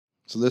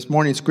So this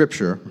morning's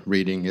scripture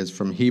reading is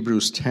from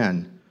Hebrews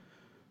 10,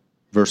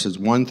 verses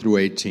 1 through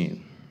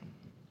 18.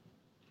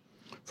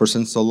 For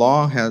since the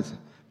law hath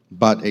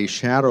but a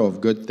shadow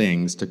of good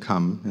things to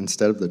come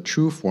instead of the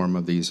true form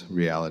of these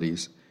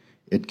realities,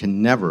 it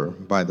can never,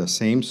 by the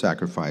same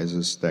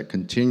sacrifices that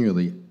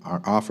continually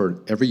are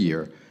offered every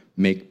year,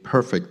 make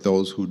perfect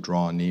those who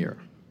draw near.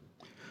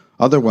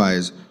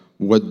 Otherwise,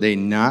 would they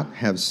not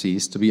have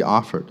ceased to be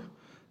offered,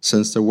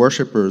 since the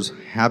worshippers,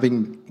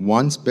 having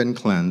once been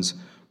cleansed,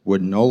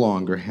 would no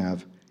longer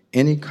have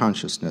any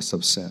consciousness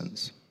of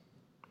sins.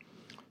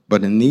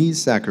 But in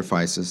these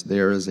sacrifices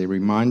there is a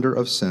reminder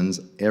of sins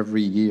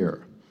every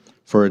year,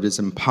 for it is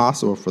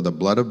impossible for the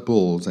blood of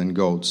bulls and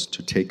goats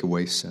to take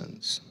away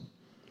sins.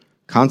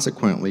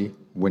 Consequently,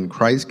 when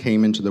Christ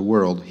came into the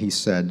world, he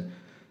said,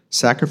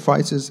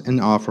 "Sacrifices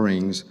and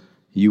offerings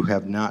you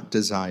have not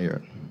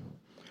desired,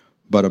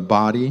 but a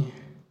body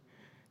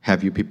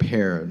have you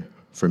prepared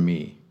for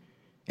me.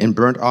 In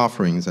burnt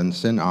offerings and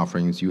sin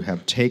offerings you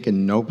have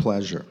taken no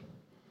pleasure."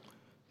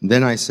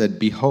 Then I said,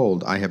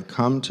 "Behold, I have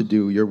come to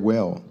do your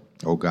will,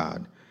 O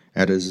God,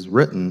 as it is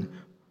written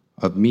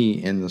of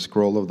me in the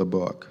scroll of the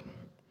book."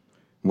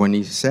 When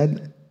he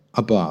said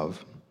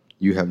above,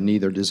 "You have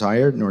neither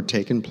desired nor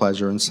taken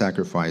pleasure in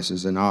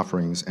sacrifices and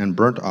offerings and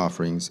burnt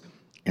offerings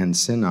and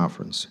sin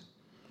offerings.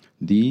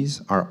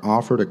 These are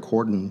offered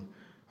according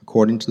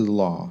to the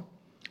law."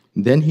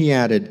 Then he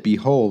added,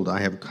 "Behold, I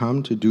have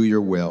come to do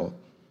your will."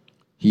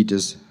 He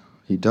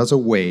does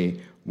away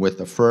with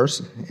the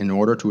first in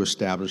order to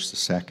establish the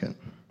second.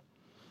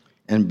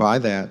 And by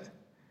that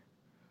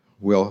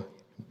will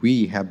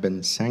we have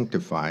been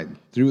sanctified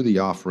through the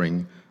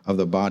offering of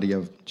the body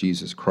of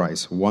Jesus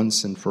Christ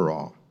once and for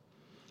all.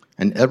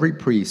 And every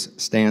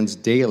priest stands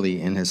daily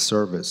in his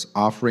service,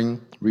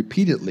 offering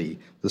repeatedly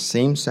the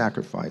same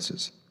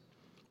sacrifices,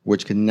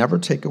 which can never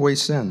take away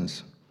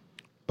sins.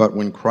 But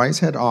when Christ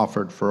had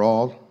offered for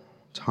all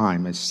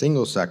time a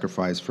single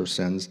sacrifice for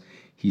sins,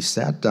 he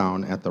sat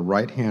down at the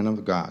right hand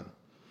of God,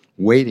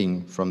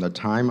 waiting from the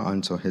time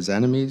until his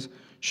enemies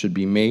should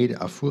be made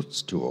a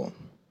footstool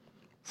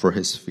for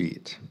his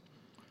feet.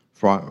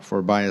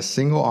 For by a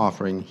single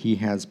offering he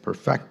has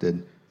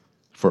perfected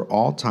for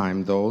all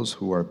time those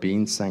who are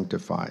being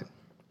sanctified.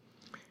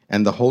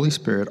 And the Holy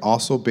Spirit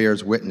also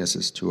bears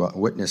witness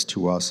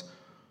to us,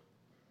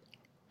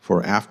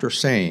 for after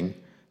saying,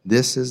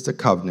 "This is the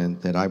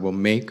covenant that I will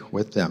make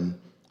with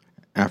them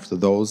after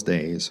those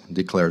days,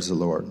 declares the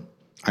Lord.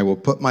 I will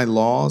put my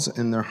laws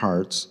in their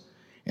hearts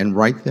and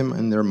write them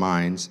in their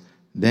minds."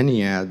 Then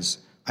he adds,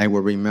 "I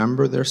will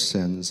remember their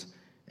sins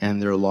and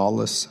their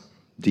lawless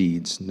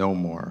deeds no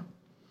more.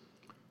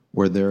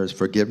 Where there is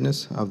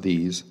forgiveness of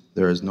these,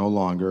 there is no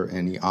longer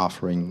any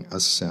offering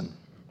of sin."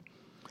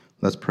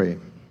 Let's pray.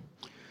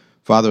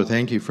 Father,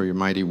 thank you for your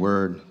mighty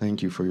word.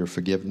 Thank you for your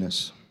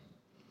forgiveness.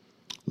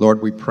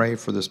 Lord, we pray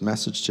for this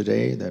message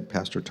today that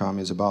Pastor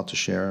Tommy is about to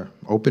share.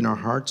 Open our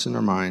hearts and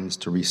our minds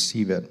to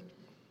receive it.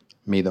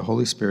 May the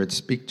Holy Spirit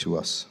speak to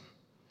us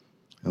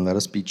and let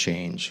us be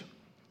changed.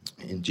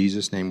 In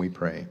Jesus' name we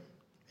pray.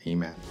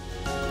 Amen.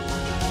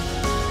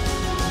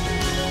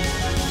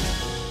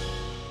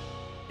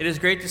 It is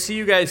great to see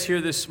you guys here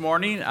this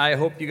morning. I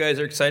hope you guys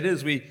are excited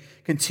as we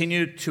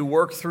continue to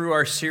work through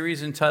our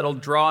series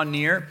entitled Draw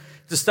Near.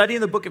 It's a study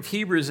in the book of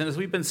Hebrews, and as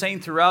we've been saying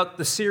throughout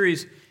the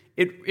series,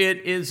 it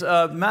is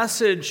a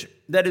message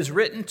that is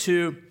written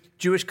to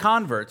Jewish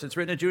converts. It's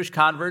written to Jewish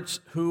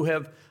converts who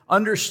have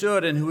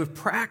understood and who have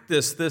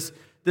practiced the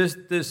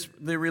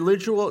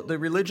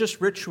religious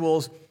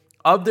rituals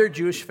of their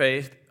Jewish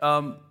faith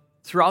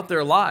throughout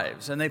their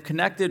lives, and they've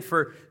connected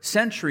for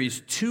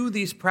centuries to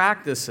these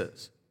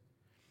practices.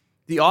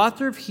 The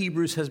author of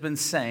Hebrews has been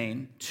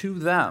saying to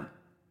them,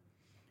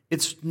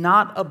 it's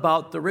not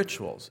about the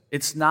rituals.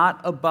 It's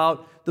not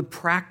about the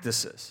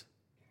practices.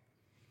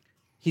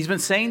 He's been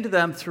saying to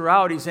them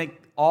throughout, he's saying,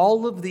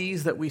 all of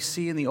these that we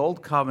see in the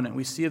Old Covenant,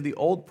 we see of the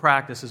old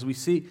practices, we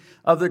see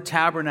of the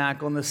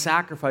tabernacle and the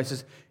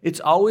sacrifices, it's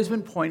always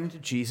been pointing to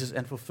Jesus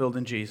and fulfilled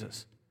in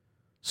Jesus.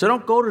 So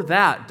don't go to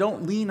that.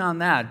 Don't lean on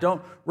that.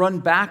 Don't run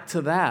back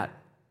to that.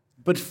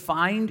 But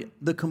find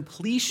the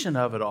completion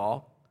of it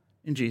all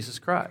in Jesus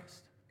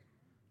Christ.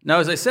 Now,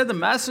 as I said, the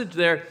message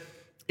there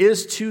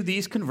is to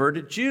these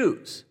converted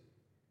Jews.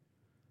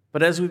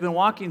 But as we've been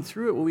walking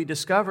through it, what we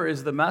discover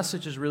is the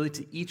message is really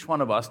to each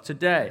one of us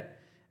today.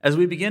 As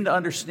we begin to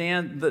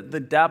understand the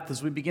depth,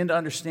 as we begin to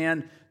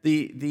understand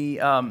the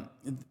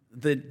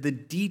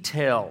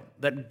detail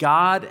that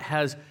God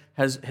has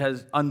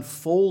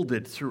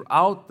unfolded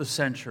throughout the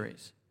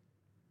centuries,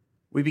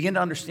 we begin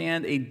to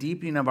understand a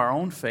deepening of our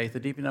own faith,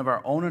 a deepening of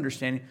our own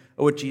understanding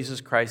of what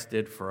Jesus Christ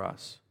did for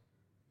us.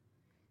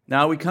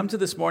 Now, we come to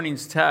this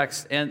morning's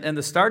text, and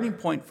the starting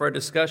point for our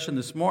discussion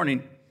this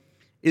morning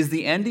is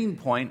the ending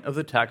point of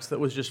the text that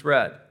was just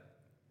read.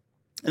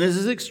 And this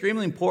is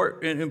extremely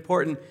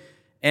important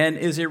and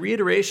is a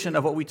reiteration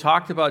of what we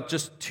talked about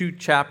just 2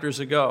 chapters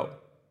ago.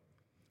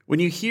 When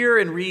you hear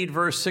and read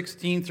verse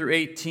 16 through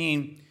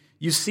 18,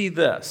 you see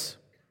this.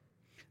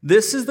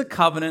 "This is the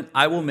covenant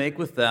I will make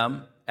with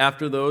them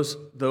after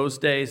those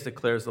days,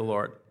 declares the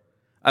Lord.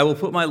 I will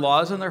put my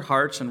laws on their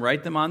hearts and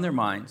write them on their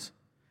minds.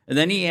 And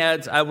then he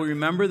adds, I will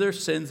remember their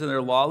sins and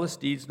their lawless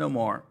deeds no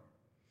more.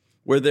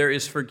 Where there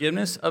is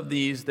forgiveness of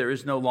these, there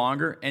is no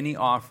longer any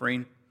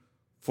offering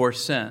for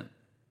sin.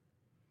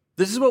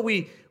 This is what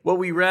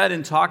we read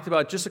and talked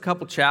about just a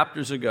couple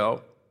chapters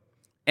ago.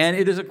 And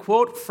it is a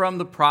quote from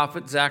the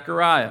prophet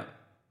Zechariah.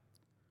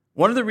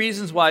 One of the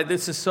reasons why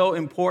this is so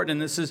important,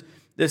 and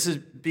this is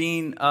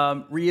being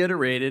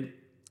reiterated,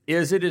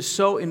 is it is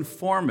so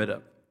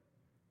informative.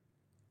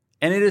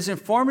 And it is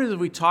informative, as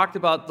we talked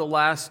about the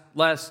last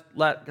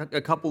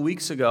a couple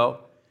weeks ago,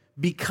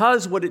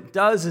 because what it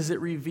does is it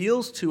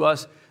reveals to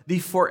us the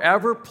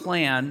forever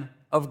plan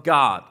of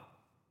God.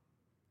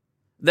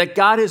 That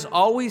God has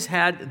always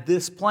had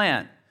this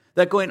plan.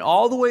 That going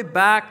all the way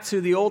back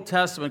to the Old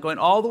Testament, going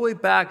all the way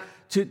back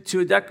to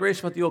a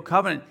declaration about the Old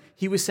Covenant,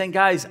 he was saying,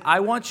 guys, I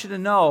want you to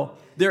know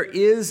there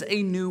is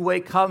a new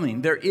way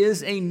coming. There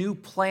is a new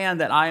plan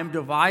that I am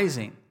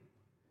devising.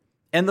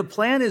 And the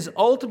plan is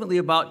ultimately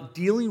about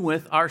dealing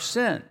with our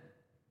sin.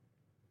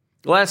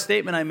 The last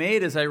statement I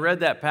made as I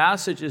read that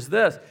passage is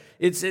this.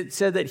 It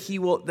said that he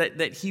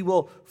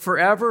will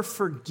forever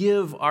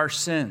forgive our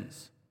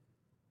sins.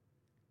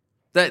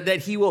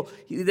 That he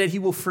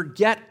will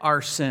forget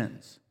our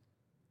sins.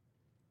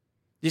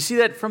 You see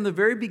that from the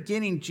very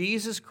beginning,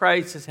 Jesus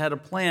Christ has had a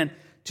plan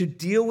to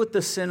deal with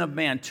the sin of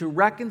man, to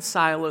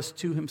reconcile us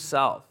to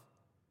himself.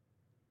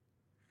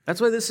 That's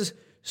why this is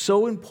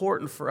so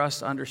important for us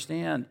to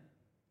understand,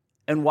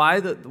 and why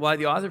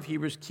the author of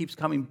Hebrews keeps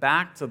coming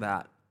back to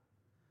that.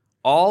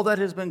 All that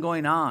has been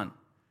going on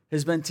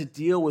has been to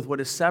deal with what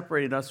has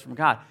separated us from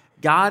God.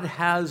 God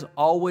has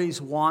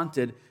always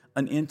wanted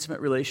an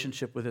intimate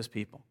relationship with his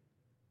people.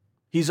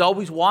 He's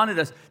always wanted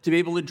us to be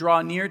able to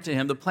draw near to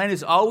him. The plan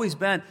has always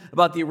been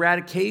about the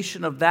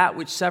eradication of that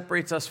which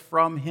separates us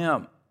from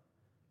him.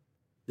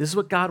 This is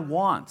what God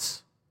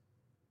wants.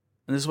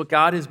 And this is what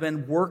God has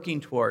been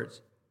working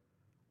towards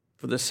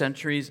for the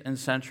centuries and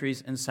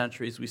centuries and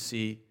centuries we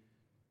see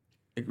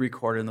it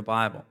recorded in the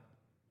Bible.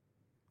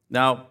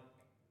 Now,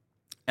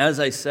 as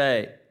I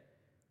say,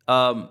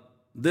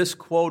 this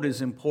quote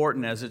is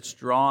important as it's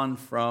drawn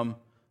from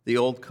the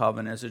Old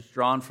Covenant, as it's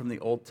drawn from the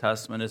Old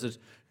Testament, as it's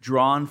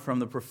drawn from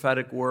the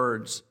prophetic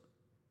words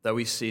that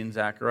we see in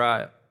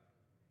Zechariah.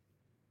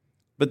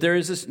 But there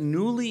is this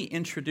newly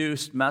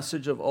introduced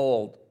message of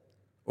old,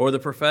 or the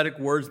prophetic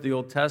words of the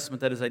Old Testament,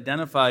 that is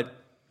identified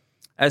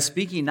as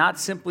speaking not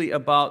simply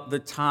about the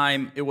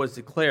time it was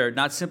declared,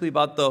 not simply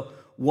about the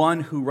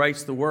one who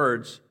writes the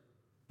words,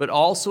 but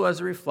also as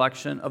a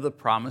reflection of the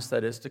promise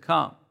that is to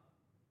come.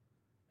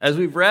 As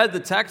we've read the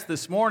text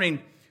this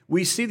morning,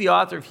 we see the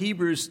author of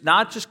Hebrews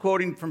not just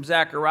quoting from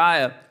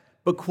Zechariah,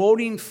 but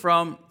quoting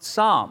from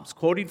Psalms,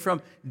 quoting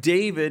from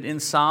David in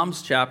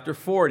Psalms chapter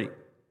 40.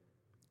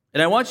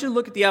 And I want you to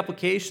look at the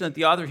application that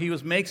the author of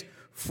Hebrews makes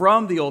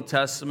from the Old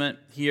Testament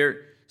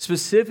here,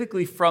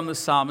 specifically from the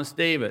psalmist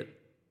David.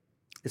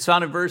 It's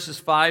found in verses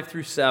 5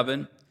 through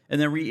 7,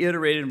 and then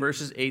reiterated in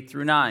verses 8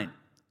 through 9.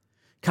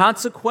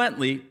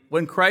 Consequently,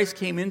 when Christ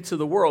came into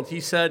the world, he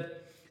said,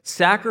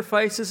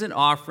 "Sacrifices and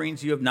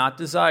offerings you have not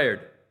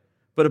desired,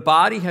 but a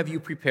body have you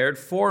prepared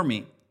for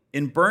me.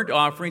 In burnt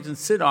offerings and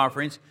sin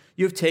offerings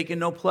you have taken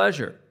no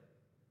pleasure.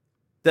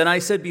 Then I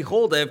said,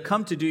 Behold, I have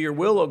come to do your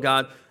will, O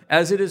God,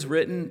 as it is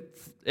written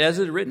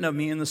of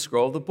me in the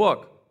scroll of the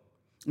book."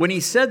 When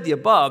he said the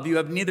above, you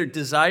have neither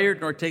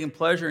desired nor taken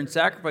pleasure in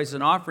sacrifices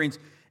and offerings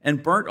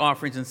and burnt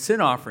offerings and sin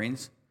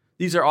offerings.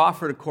 These are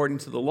offered according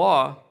to the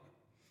law.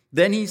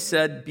 Then he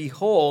said,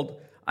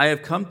 Behold, I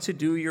have come to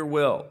do your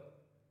will.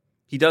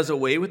 He does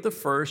away with the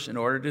first in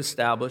order to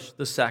establish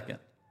the second.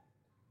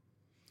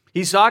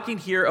 He's talking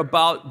here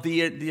about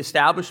the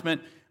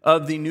establishment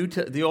of the New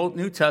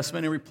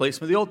Testament in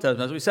replacement of the Old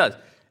Testament. As he says,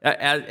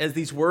 as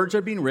these words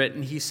are being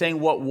written, he's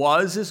saying what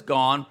was is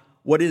gone,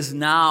 what is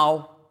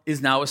now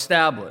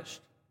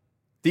established.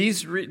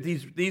 These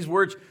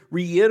words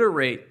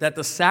reiterate that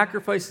the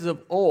sacrifices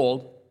of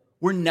old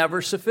were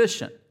never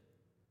sufficient,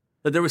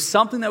 that there was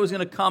something that was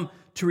going to come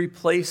to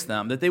replace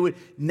them, that they would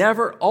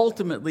never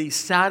ultimately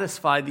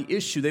satisfy the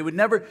issue. They would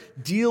never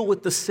deal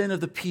with the sin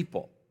of the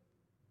people.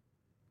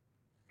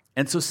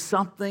 And so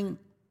something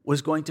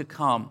was going to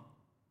come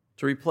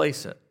to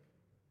replace it.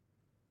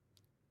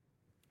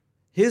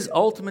 His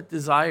ultimate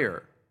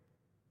desire,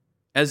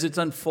 as it's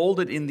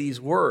unfolded in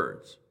these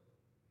words,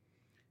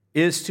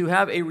 is to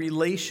have a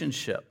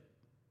relationship,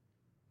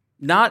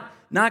 not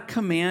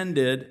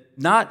commanded,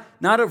 not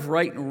of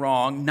right and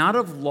wrong, not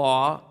of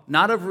law,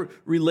 not of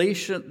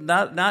relation,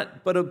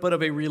 but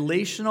of a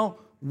relational,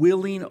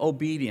 willing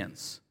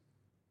obedience.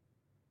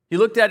 He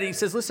looked at it and he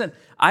says, "Listen,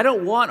 I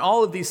don't want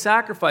all of these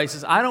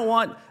sacrifices. I don't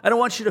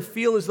want you to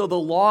feel as though the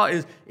law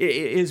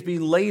is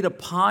being laid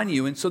upon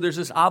you, and so there's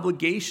this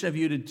obligation of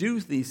you to do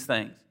these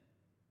things."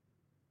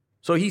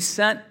 So he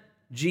sent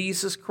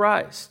Jesus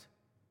Christ,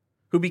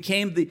 who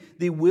became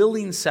the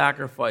willing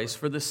sacrifice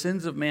for the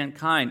sins of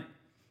mankind,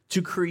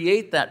 to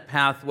create that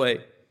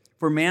pathway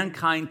for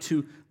mankind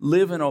to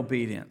live in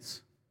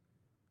obedience.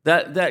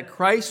 That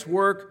Christ's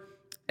work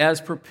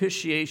as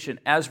propitiation,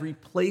 as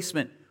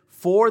replacement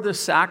for the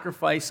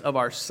sacrifice of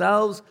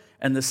ourselves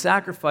and the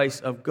sacrifice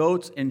of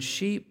goats and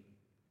sheep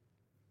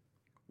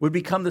would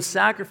become the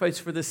sacrifice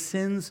for the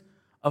sins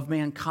of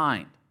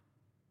mankind.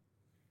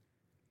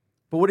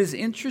 But what is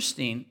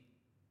interesting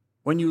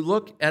when you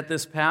look at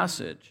this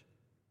passage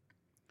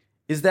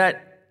is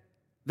that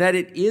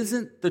it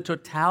isn't the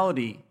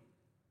totality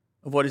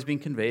of what is being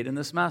conveyed in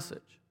this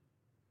message.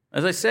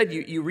 As I said,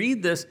 you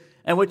read this,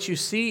 and what you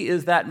see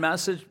is that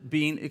message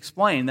being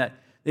explained, that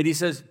he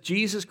says,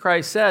 Jesus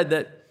Christ said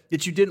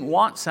that you didn't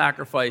want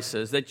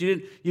sacrifices, that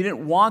you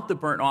didn't want the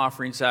burnt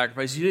offering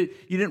sacrifice, you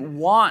didn't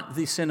want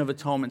the sin of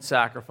atonement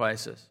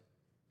sacrifices.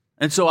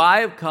 And so I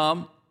have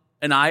come,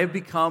 and I have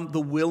become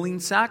the willing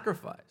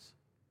sacrifice.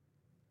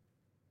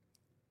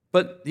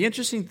 But the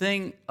interesting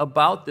thing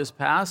about this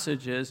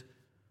passage is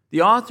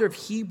the author of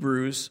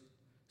Hebrews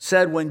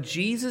said when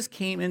Jesus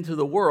came into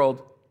the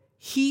world,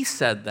 he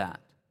said that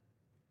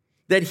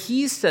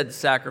he said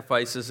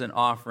sacrifices and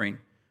offering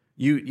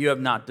you have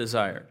not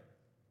desired.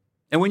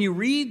 And when you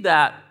read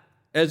that,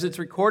 as it's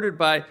recorded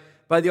by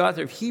the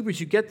author of Hebrews,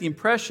 you get the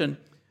impression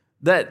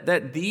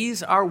that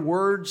these are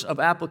words of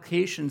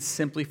application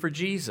simply for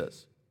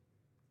Jesus.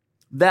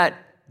 That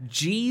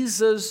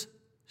Jesus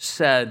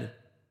said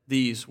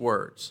these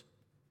words.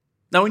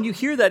 Now, when you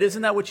hear that,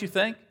 isn't that what you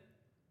think?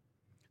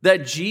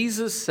 That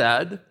Jesus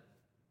said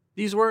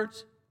these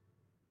words?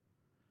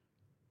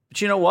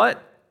 But you know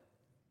what?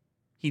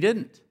 He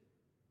didn't.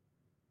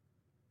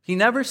 He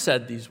never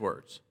said these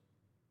words.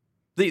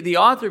 The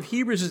author of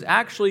Hebrews is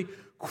actually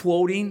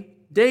quoting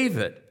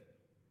David.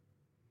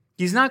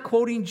 He's not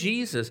quoting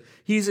Jesus.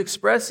 He's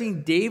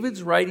expressing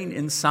David's writing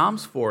in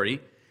Psalms 40,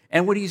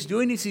 and what he's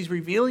doing is he's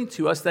revealing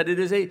to us that it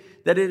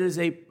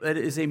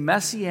is a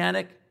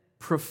messianic,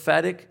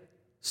 prophetic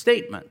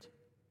statement.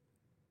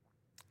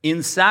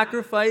 In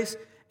sacrifice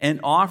and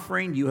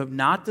offering you have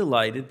not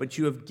delighted, but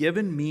you have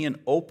given me an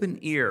open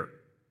ear,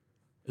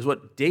 is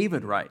what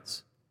David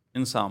writes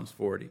in Psalms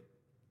 40.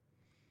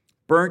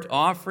 Burnt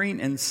offering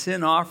and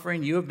sin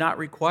offering you have not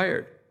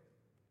required.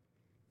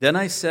 Then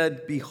I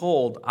said,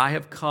 behold, I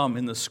have come.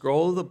 In the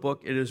scroll of the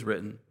book it is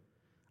written,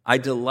 I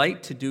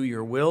delight to do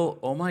your will,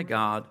 O my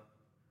God.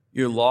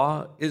 Your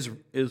law is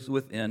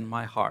within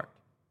my heart.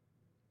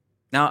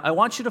 Now, I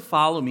want you to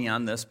follow me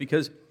on this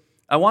because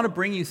I want to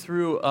bring you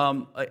through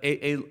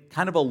a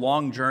kind of a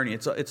long journey.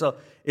 It's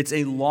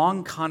a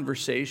long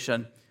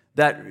conversation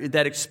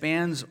that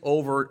expands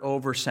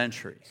over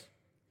centuries.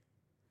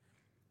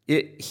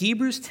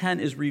 Hebrews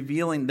 10 is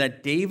revealing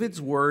that David's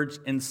words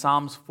in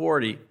Psalms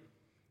 40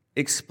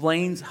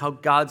 explains how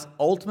God's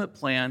ultimate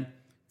plan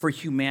for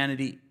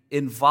humanity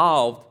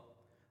involved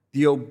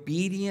the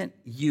obedient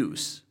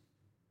use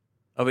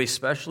of a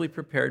specially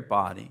prepared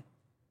body,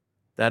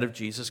 that of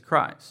Jesus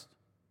Christ.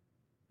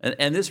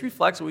 And this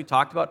reflects what we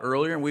talked about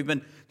earlier, and we've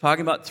been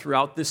talking about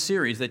throughout this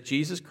series, that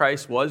Jesus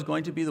Christ was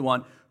going to be the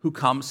one who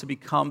comes to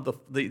become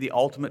the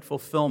ultimate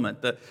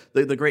fulfillment,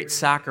 the great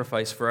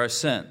sacrifice for our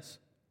sins.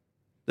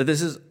 That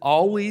this has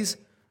always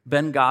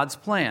been God's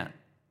plan.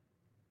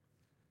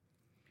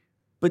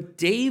 But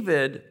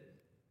David,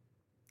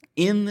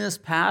 in this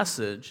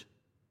passage,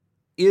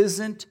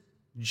 isn't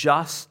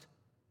just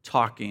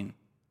talking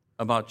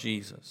about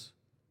Jesus.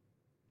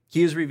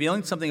 He is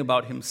revealing something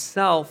about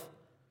himself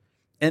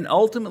and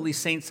ultimately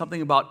saying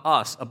something about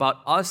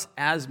us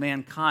as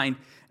mankind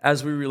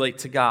as we relate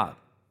to God.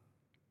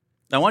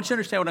 Now, I want you to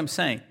understand what I'm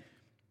saying.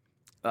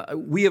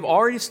 We have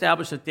already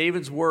established that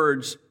David's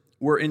words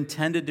were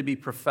intended to be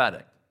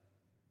prophetic.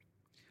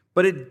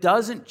 But it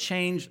doesn't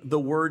change the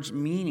word's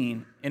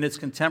meaning in its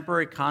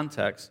contemporary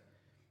context.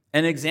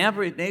 An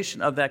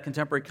examination of that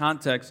contemporary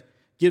context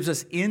gives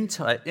us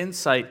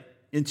insight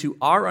into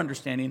our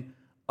understanding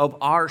of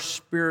our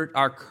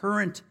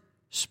current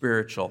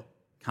spiritual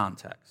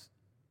context.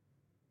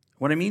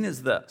 What I mean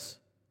is this.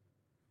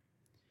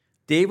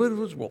 David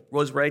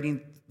was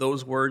writing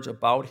those words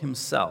about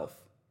himself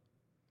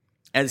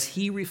as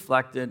he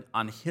reflected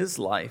on his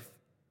life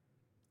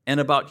and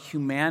about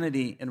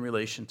humanity in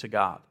relation to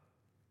God.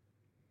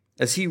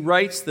 As he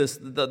writes this,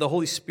 the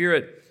Holy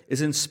Spirit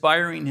is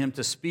inspiring him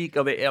to speak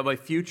of a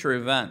future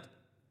event.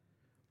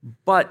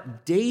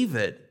 But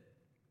David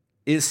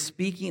is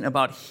speaking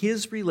about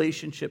his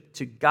relationship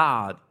to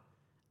God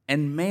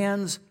and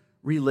man's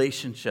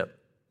relationship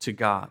to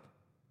God.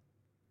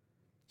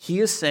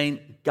 He is saying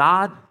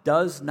God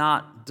does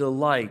not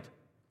delight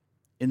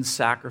in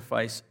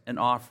sacrifice and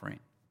offering.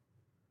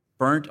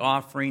 Burnt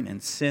offering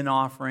and sin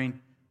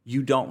offering,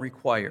 you don't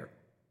require.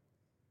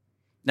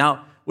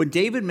 Now, when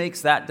David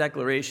makes that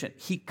declaration,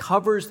 he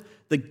covers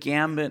the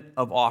gambit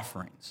of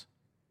offerings.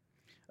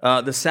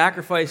 The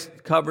sacrifice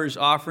covers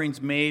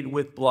offerings made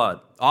with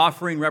blood.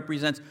 Offering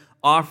represents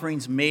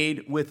offerings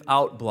made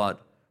without blood.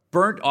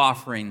 Burnt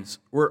offerings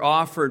were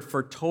offered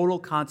for total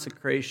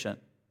consecration.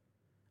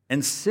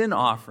 And sin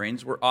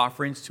offerings were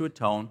offerings to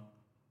atone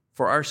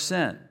for our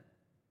sin.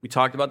 We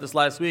talked about this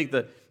last week,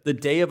 the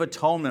Day of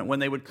Atonement, when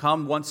they would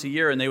come once a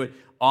year and they would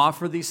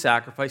offer these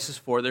sacrifices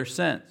for their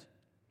sins.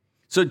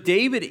 So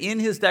David, in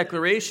his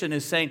declaration,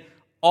 is saying,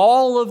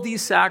 all of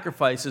these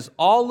sacrifices,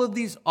 all of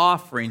these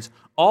offerings,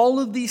 all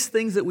of these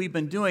things that we've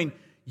been doing,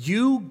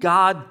 you,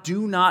 God,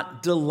 do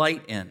not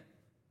delight in.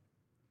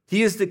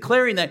 He is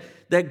declaring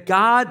that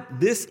God,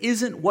 this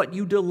isn't what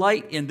you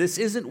delight in. This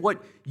isn't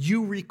what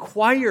you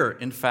require,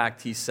 in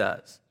fact, he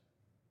says.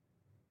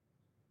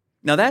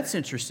 Now that's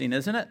interesting,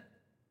 isn't it?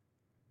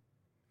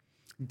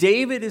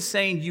 David is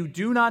saying you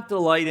do not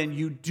delight in,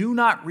 you do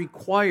not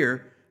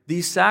require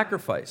these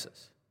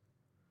sacrifices.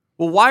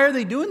 Well, why are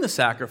they doing the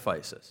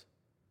sacrifices?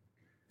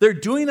 They're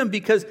doing them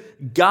because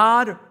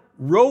God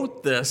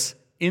wrote this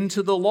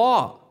into the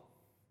law.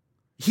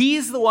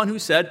 He's the one who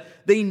said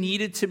they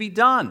needed to be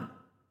done.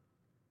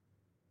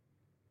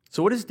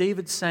 So what is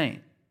David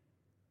saying?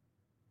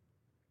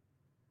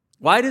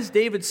 Why does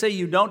David say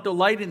you don't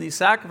delight in these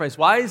sacrifices?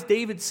 Why is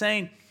David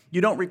saying you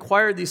don't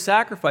require these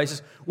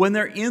sacrifices when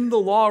they're in the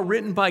law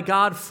written by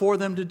God for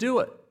them to do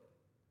it?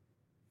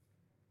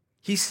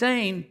 He's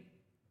saying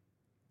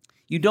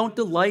you don't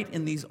delight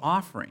in these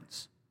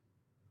offerings.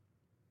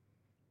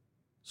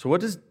 So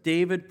what does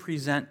David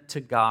present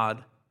to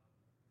God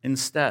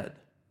instead?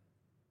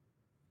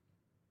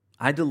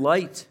 I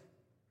delight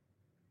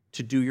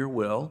to do your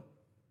will.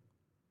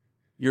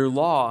 Your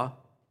law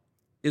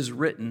is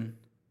written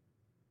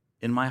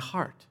in my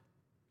heart.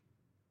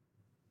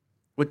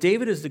 What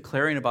David is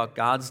declaring about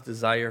God's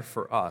desire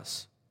for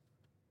us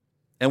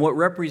and what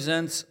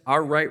represents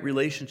our right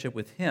relationship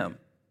with him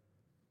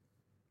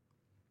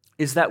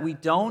is that we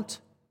don't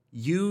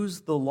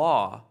use the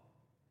law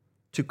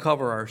to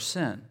cover our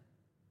sin.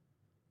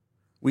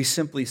 We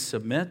simply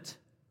submit,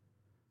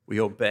 we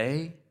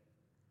obey,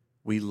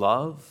 we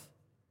love,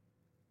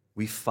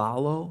 we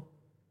follow,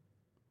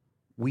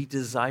 we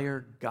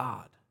desire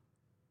God.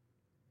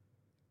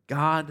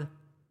 God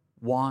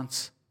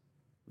wants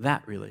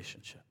that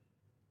relationship.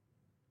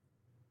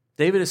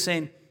 David is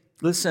saying,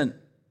 listen,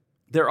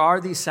 there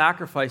are these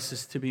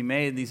sacrifices to be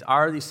made. These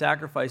are these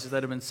sacrifices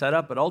that have been set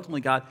up, but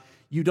ultimately, God,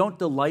 you don't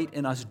delight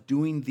in us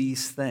doing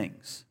these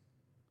things.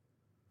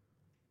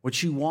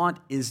 What you want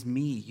is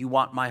me. You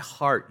want my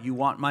heart. You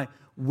want my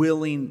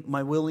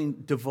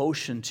willing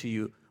devotion to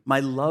you, my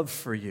love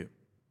for you,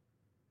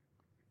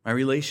 my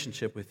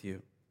relationship with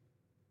you.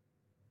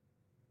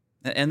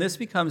 And this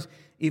becomes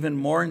even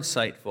more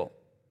insightful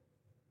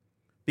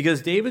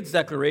because David's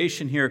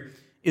declaration here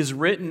is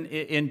written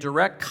in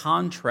direct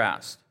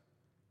contrast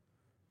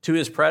to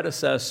his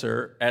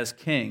predecessor as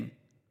king,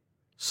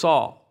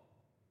 Saul.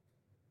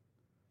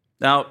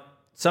 Now,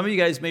 some of you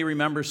guys may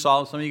remember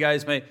Saul. Some of you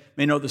guys may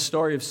know the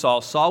story of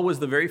Saul. Saul was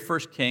the very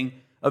first king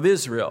of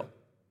Israel.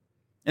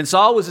 And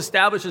Saul was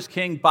established as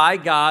king by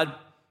God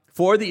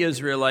for the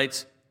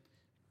Israelites,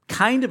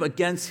 kind of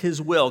against his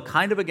will,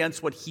 kind of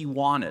against what he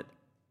wanted.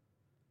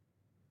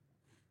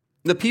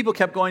 The people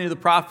kept going to the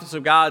prophets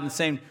of God and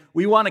saying,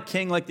 we want a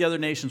king like the other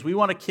nations. We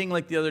want a king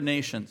like the other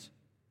nations.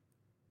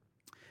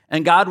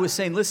 And God was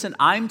saying, listen,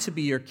 I'm to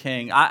be your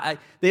king.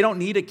 They don't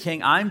need a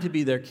king. I'm to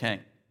be their king.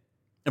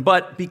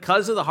 But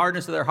because of the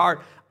hardness of their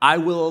heart, I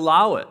will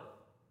allow it.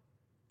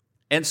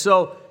 And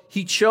so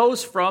he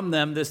chose from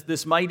them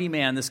this mighty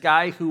man, this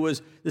guy who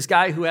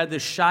had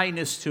this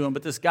shyness to him,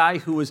 but this guy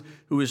who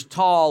was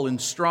tall and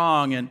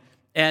strong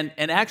and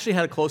actually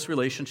had a close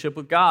relationship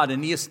with God,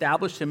 and he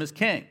established him as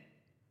king.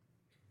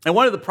 And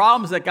one of the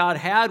problems that God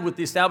had with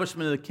the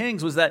establishment of the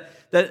kings was that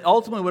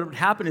ultimately what would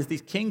happen is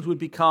these kings would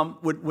become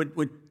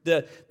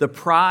the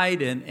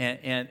pride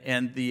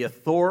and the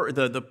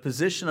authority, the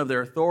position of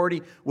their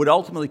authority would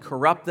ultimately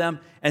corrupt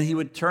them, and he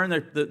would turn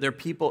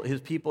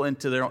his people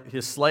into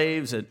his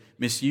slaves and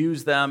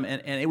misuse them,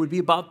 and it would be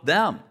about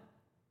them.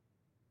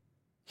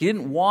 He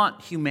didn't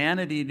want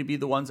humanity to be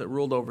the ones that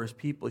ruled over his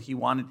people. He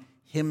wanted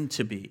him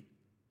to be.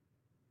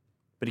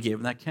 But he gave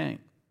him that king.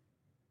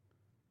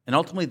 And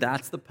ultimately,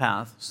 that's the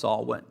path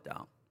Saul went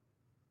down.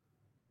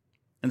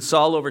 And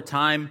Saul, over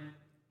time,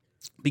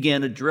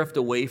 began to drift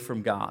away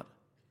from God.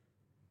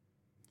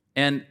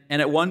 And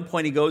at one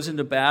point, he goes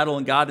into battle,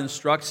 and God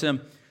instructs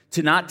him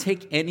to not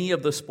take any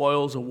of the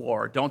spoils of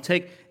war. Don't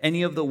take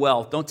any of the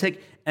wealth. Don't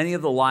take any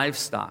of the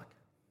livestock.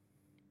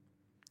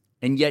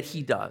 And yet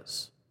he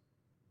does.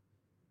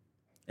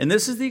 And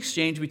this is the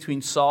exchange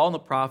between Saul and the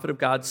prophet of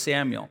God,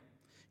 Samuel.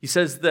 He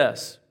says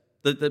this.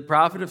 The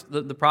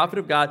prophet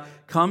of God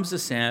comes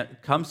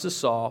to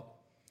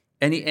Saul,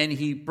 and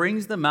he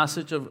brings the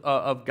message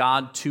of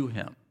God to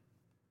him.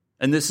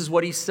 And this is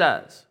what he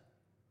says.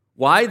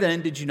 Why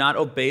then did you not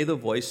obey the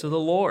voice of the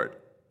Lord?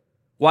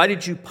 Why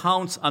did you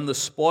pounce on the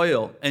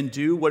spoil and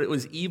do what it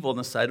was evil in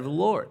the sight of the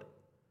Lord?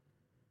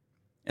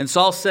 And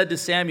Saul said to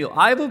Samuel,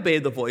 I have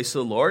obeyed the voice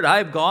of the Lord. I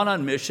have gone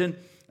on mission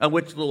on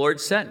which the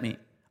Lord sent me.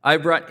 I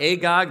have brought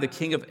Agag, the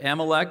king of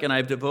Amalek, and I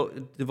have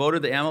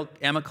devoted the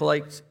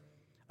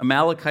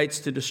Amalekites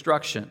to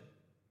destruction.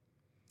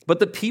 But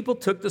the people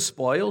took the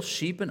spoil,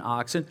 sheep and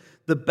oxen,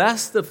 the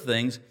best of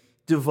things,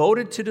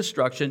 devoted to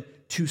destruction,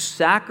 to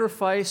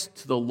sacrifice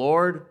to the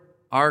Lord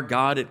our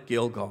God at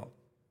Gilgal.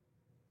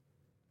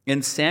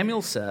 And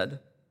Samuel said,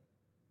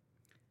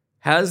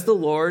 has the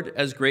Lord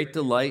as great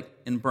delight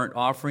in burnt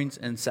offerings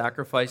and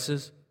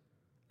sacrifices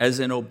as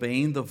in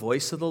obeying the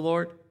voice of the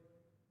Lord?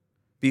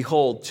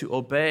 Behold, to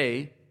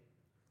obey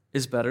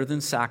is better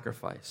than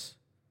sacrifice,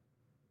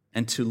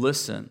 and to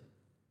listen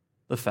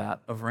the fat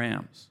of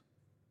rams.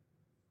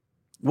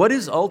 What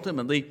is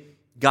ultimately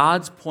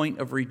God's point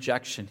of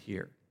rejection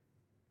here?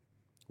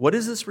 What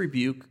is this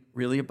rebuke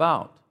really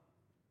about?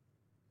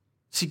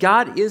 See,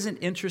 God isn't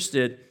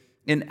interested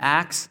in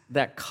acts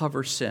that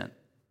cover sin.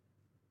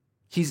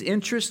 He's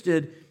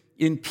interested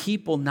in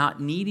people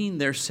not needing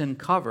their sin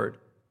covered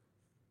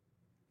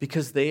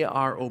because they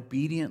are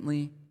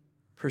obediently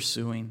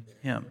pursuing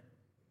Him.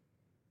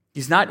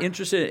 He's not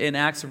interested in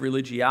acts of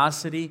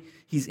religiosity.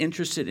 He's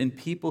interested in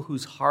people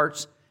whose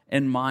hearts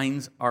and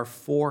minds are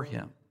for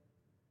Him.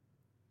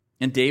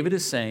 And David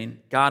is saying,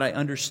 God, I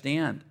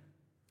understand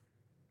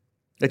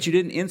that you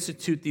didn't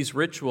institute these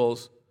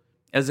rituals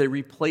as a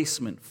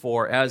replacement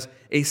for, as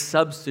a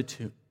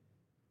substitute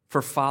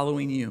for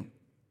following you.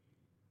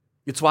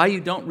 It's why you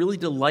don't really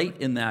delight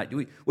in that.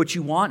 What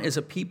you want is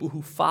a people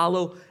who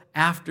follow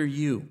after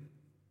you.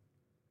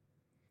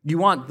 You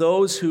want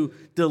those who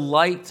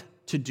delight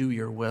to do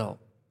your will.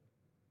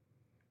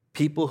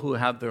 People who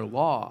have their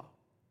law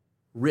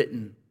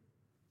written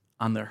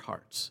on their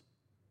hearts.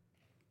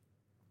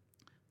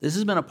 This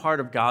has been a part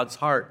of God's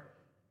heart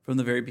from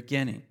the very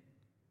beginning.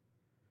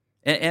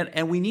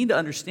 And we need to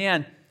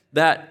understand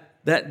that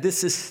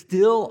this is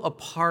still a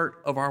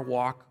part of our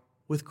walk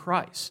with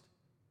Christ.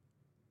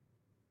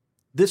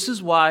 This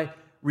is why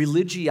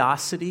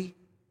religiosity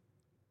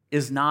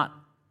is not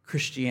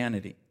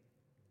Christianity.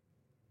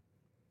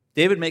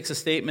 David makes a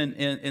statement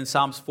in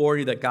Psalms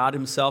 40 that God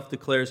Himself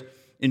declares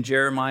in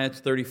Jeremiah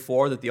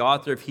 34 that the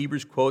author of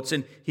Hebrews quotes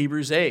in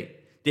Hebrews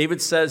 8.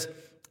 David says,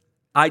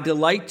 I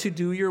delight to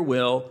do your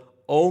will.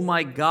 O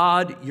my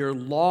God, your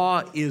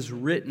law is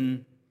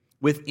written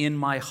within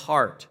my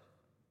heart.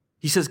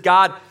 He says,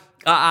 God,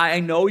 I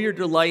know your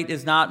delight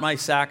is not my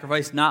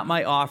sacrifice, not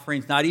my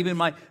offerings, not even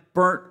my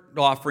burnt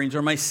offerings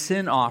or my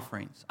sin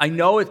offerings. I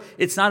know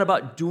it's not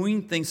about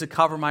doing things to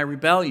cover my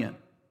rebellion,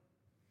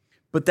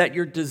 but that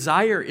your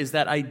desire is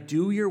that I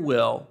do your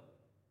will.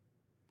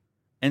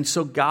 And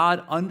so,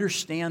 God,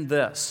 understand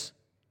this.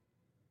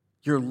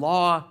 Your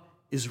law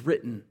is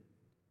written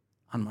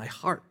on my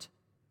heart.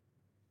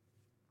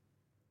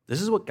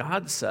 This is what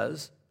God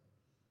says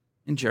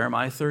in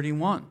Jeremiah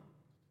 31.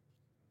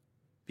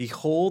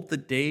 Behold, the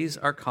days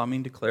are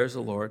coming, declares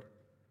the Lord,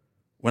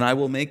 when I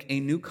will make a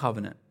new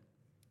covenant.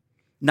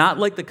 Not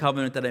like the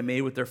covenant that I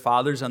made with their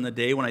fathers on the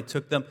day when I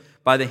took them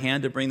by the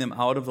hand to bring them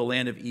out of the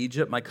land of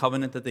Egypt, my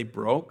covenant that they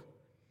broke,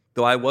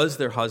 though I was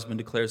their husband,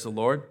 declares the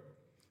Lord.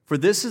 For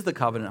this is the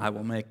covenant I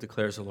will make,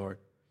 declares the Lord.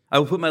 I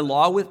will put my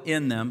law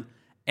within them,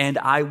 and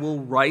I will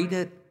write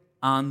it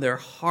on their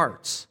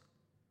hearts.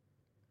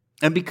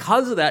 And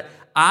because of that,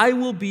 I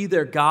will be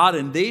their God,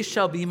 and they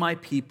shall be my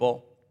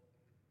people.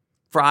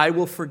 For I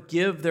will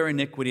forgive their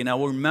iniquity, and I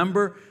will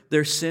remember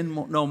their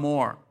sin no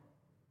more.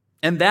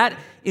 And that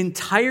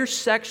entire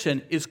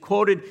section is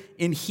quoted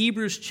in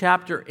Hebrews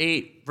chapter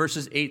 8,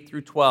 verses 8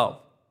 through 12.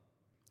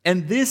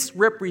 And this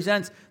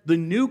represents the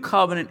new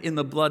covenant in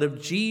the blood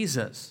of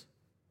Jesus.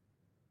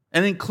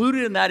 And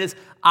included in that is,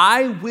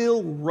 I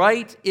will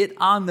write it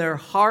on their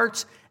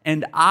hearts,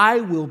 and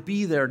I will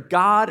be their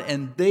God,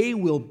 and they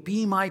will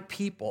be my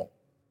people.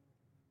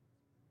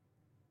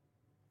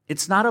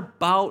 It's not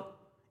about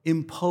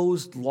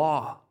imposed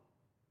law.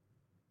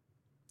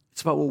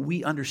 It's about what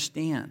we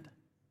understand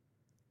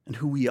and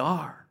who we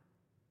are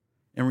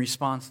in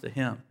response to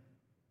Him.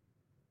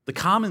 The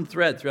common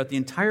thread throughout the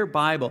entire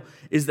Bible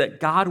is that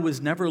God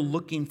was never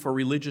looking for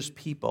religious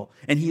people,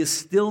 and He is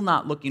still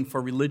not looking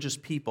for religious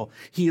people.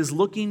 He is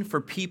looking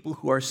for people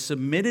who are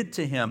submitted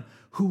to Him,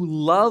 who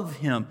love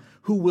Him,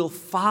 who will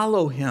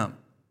follow Him.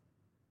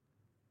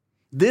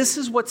 This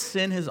is what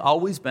sin has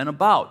always been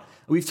about.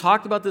 We've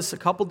talked about this a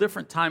couple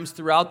different times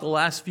throughout the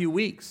last few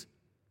weeks.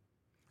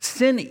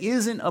 Sin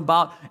isn't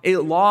about a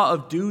law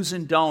of do's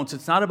and don'ts.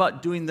 It's not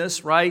about doing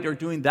this right or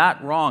doing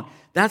that wrong.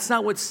 That's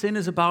not what sin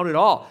is about at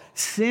all.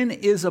 Sin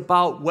is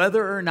about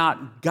whether or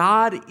not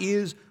God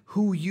is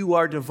who you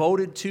are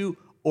devoted to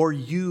or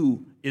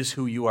you is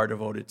who you are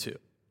devoted to.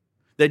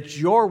 That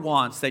your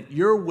wants, that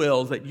your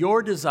wills, that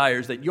your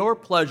desires, that your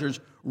pleasures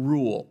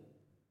rule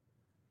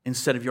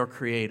instead of your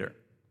Creator.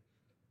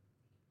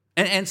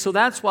 And so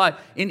that's why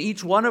in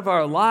each one of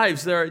our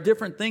lives there are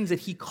different things that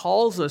He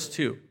calls us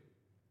to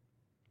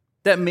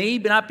that may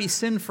not be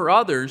sin for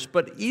others,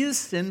 but is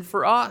sin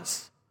for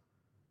us.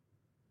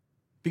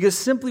 Because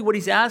simply what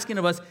He's asking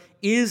of us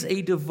is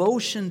a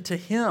devotion to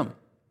Him.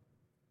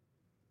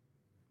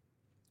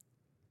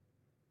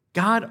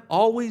 God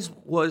always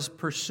was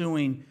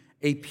pursuing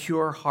a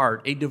pure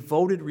heart, a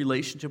devoted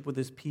relationship with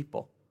His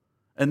people.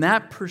 And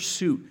that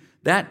pursuit,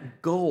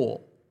 that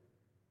goal,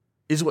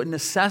 is what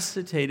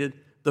necessitated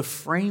the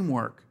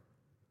framework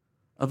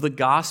of the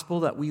gospel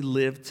that we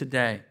live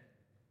today.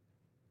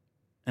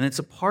 And it's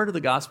a part of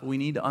the gospel we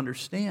need to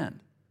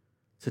understand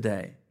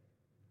today.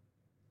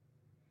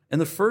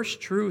 And the first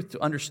truth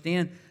to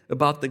understand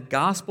about the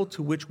gospel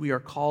to which we are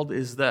called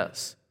is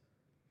this: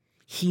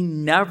 He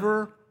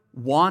never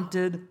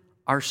wanted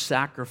our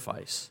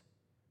sacrifice,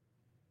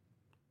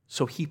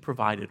 so He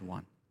provided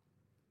one.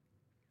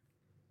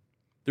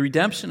 The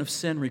redemption of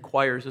sin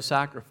requires a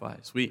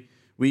sacrifice. We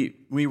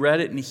read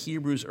it in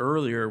Hebrews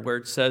earlier where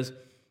it says,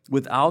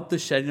 without the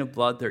shedding of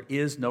blood, there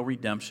is no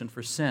redemption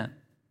for sin.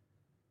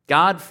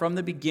 God, from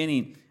the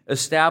beginning,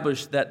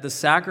 established that the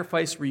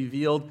sacrifice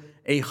revealed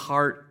a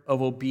heart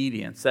of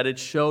obedience, that it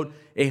showed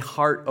a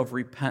heart of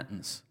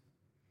repentance,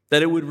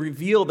 that it would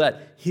reveal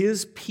that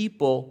His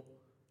people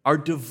are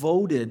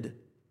devoted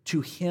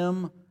to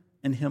Him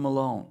and Him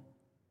alone.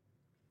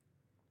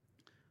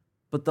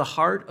 But the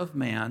heart of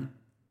man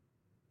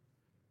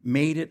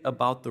made it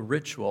about the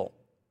ritual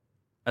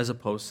as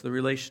opposed to the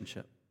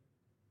relationship.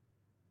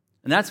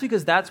 And that's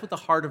because that's what the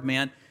heart of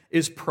man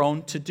is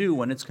prone to do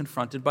when it's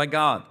confronted by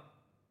God.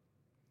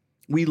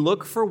 We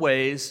look for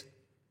ways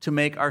to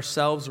make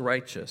ourselves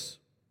righteous.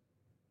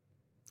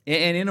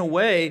 And in a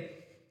way,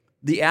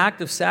 the act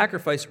of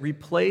sacrifice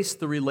replaced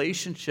the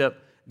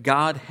relationship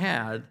God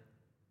had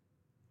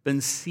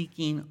been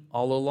seeking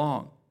all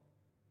along.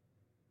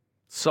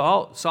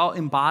 Saul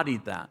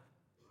embodied that.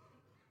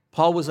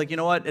 Paul was like, you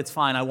know what, it's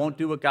fine. I won't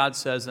do what God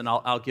says, and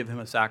I'll give him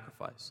a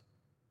sacrifice.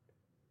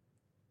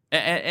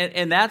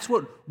 And that's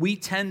what we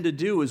tend to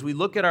do, is we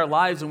look at our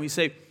lives and we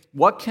say,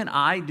 what can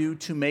I do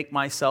to make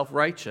myself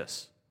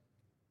righteous?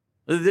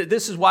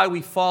 This is why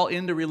we fall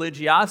into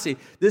religiosity.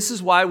 This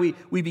is why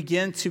we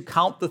begin to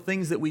count the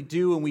things that we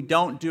do and we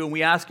don't do, and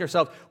we ask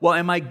ourselves, well,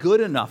 am I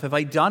good enough? Have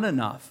I done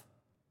enough?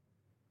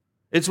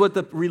 It's what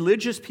the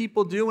religious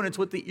people do, and it's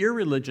what the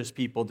irreligious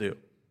people do.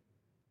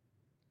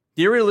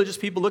 The irreligious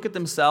people look at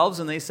themselves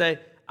and they say,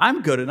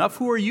 I'm good enough.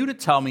 Who are you to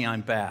tell me I'm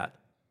bad?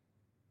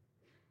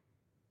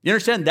 You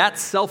understand?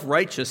 That's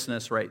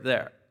self-righteousness right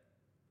there.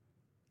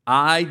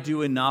 I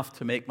do enough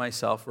to make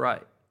myself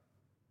right.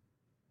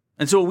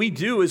 And so what we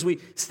do is we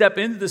step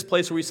into this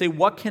place where we say,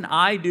 what can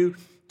I do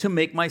to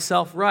make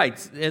myself right?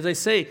 As I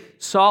say,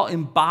 Saul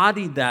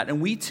embodied that,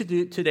 and we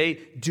today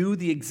do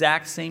the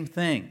exact same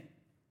thing.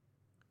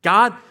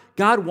 God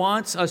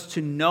wants us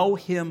to know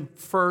Him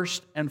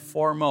first and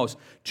foremost,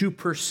 to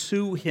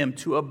pursue Him,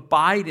 to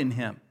abide in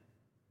Him.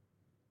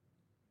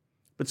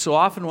 But so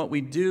often what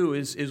we do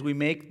is we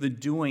make the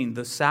doing,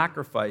 the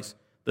sacrifice,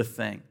 the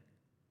thing.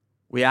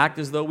 We act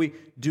as though we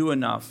do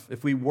enough,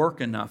 if we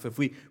work enough, if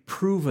we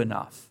prove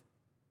enough,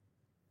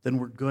 then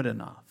we're good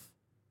enough.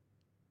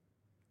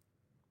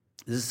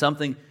 This is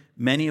something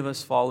many of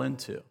us fall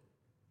into.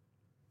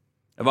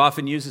 I've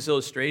often used this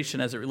illustration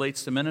as it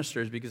relates to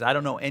ministers because I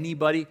don't know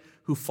anybody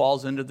who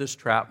falls into this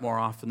trap more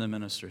often than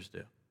ministers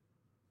do.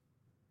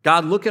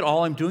 God, look at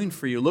all I'm doing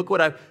for you. Look what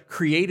I've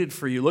created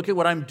for you. Look at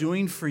what I'm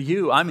doing for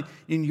you. I'm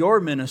in your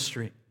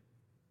ministry.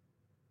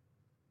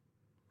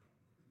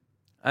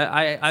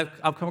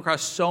 I've come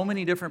across so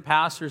many different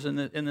pastors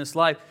in this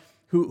life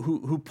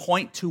who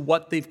point to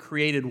what they've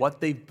created,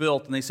 what they've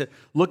built, and they said,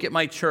 look at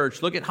my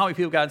church. Look at how many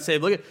people God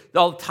saved. Look at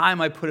all the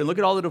time I put in. Look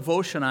at all the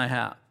devotion I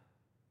have.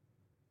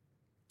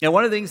 And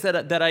one of the things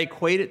that I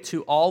equate it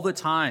to all the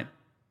time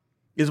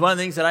is one of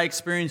the things that I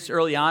experienced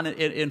early on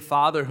in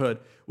fatherhood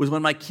was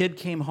when my kid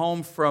came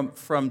home from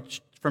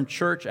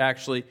church,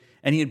 actually,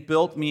 and he had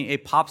built me a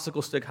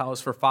popsicle stick house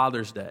for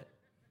Father's Day.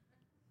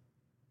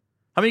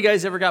 How many of you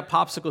guys ever got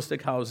popsicle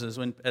stick houses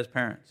as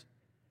parents?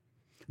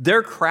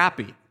 They're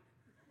crappy.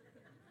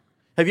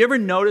 Have you ever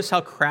noticed how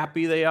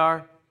crappy they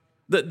are?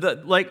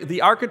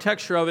 The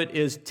architecture of it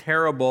is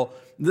terrible.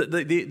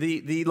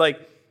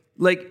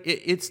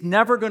 It's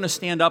never going to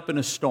stand up in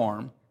a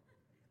storm.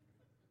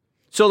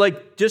 So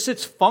just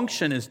its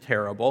function is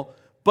terrible.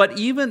 But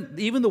even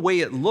the way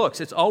it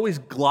looks, it's always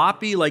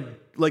gloppy,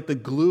 like the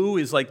glue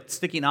is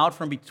sticking out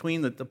from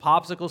between the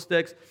popsicle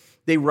sticks.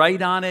 They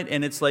write on it,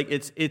 and it's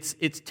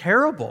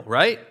terrible,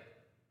 right?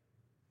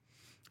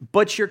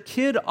 But your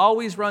kid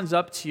always runs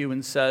up to you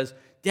and says,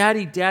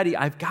 Daddy,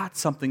 I've got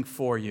something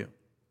for you.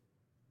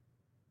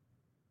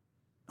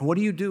 And what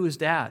do you do as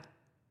dad?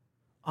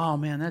 Oh,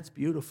 man, that's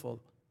beautiful.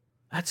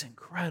 That's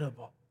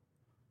incredible.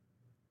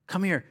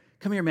 Come here,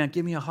 man.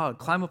 Give me a hug.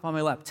 Climb up on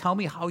my lap. Tell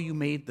me how you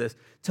made this.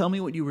 Tell me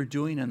what you were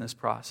doing in this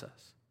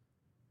process.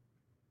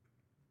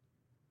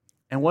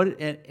 And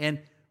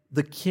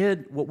the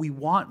kid, what we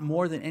want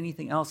more than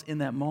anything else in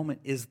that moment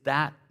is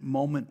that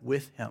moment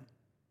with him.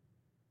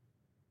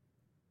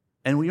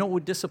 And we know what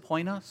would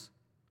disappoint us?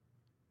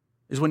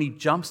 Is when he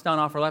jumps down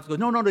off our lap and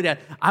goes, no, Dad,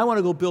 I want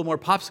to go build more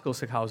popsicle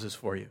stick houses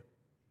for you.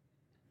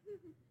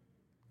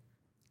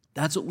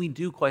 That's what we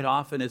do quite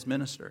often as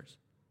ministers.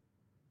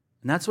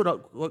 And that's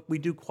what we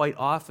do quite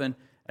often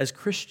as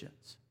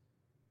Christians.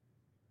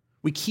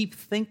 We keep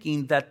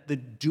thinking that the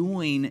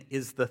doing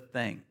is the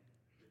thing.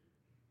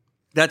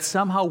 That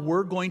somehow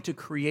we're going to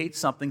create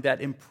something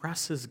that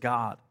impresses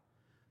God,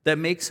 that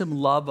makes Him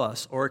love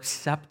us or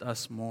accept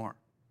us more.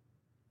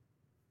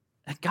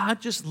 And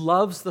God just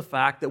loves the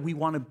fact that we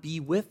want to be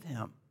with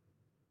Him.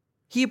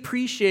 He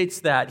appreciates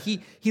that.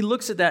 He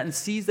looks at that and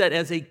sees that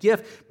as a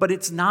gift, but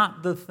it's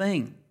not the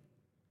thing.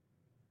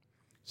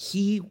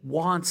 He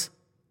wants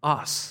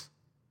us.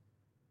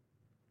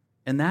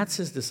 And that's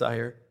his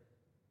desire,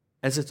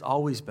 as it's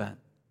always been.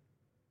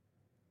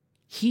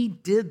 He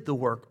did the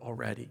work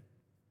already,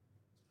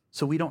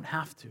 so we don't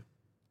have to.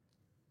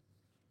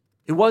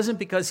 It wasn't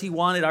because he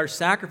wanted our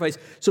sacrifice,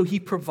 so he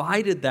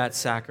provided that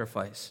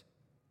sacrifice.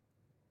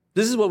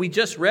 This is what we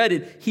just read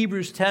in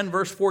Hebrews 10,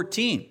 verse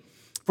 14.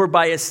 For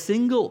by a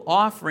single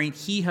offering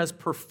he has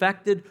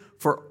perfected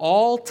for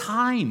all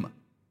time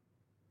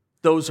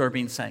those who are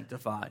being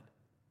sanctified.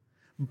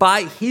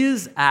 By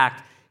his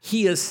act,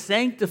 he has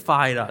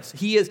sanctified us.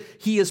 He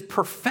has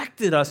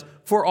perfected us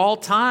for all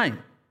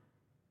time.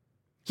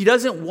 He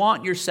doesn't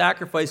want your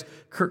sacrifice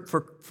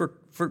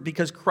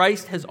because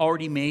Christ has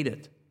already made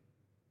it.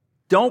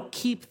 Don't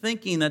keep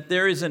thinking that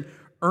there is an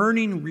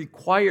earning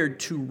required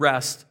to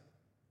rest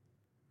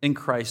in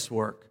Christ's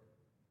work.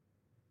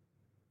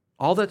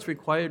 All that's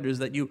required is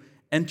that you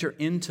enter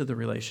into the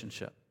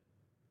relationship.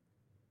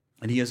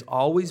 And he has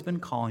always been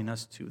calling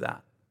us to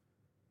that.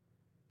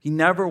 He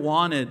never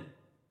wanted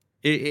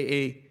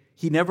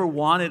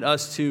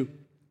us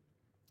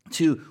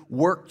to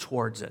work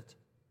towards it.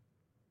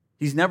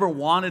 He's never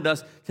wanted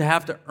us to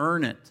have to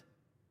earn it.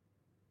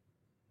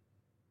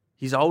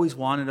 He's always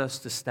wanted us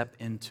to step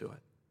into it.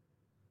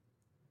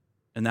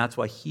 And that's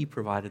why he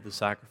provided the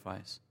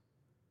sacrifice,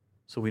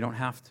 so we don't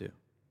have to.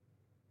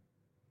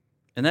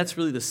 And that's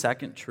really the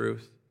second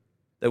truth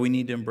that we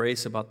need to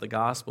embrace about the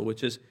gospel,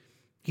 which is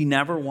he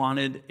never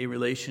wanted a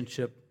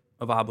relationship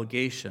of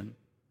obligation,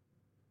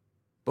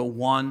 but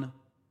one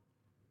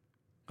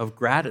of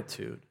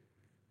gratitude.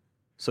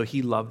 So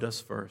he loved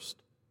us first.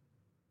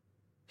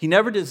 He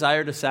never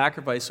desired a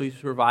sacrifice, so he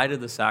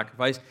provided the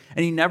sacrifice.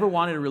 And he never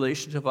wanted a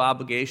relationship of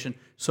obligation,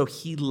 so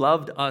he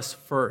loved us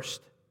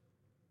first.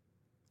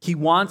 He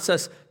wants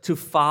us to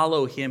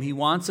follow him. He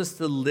wants us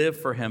to live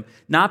for him,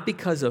 not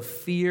because of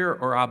fear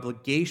or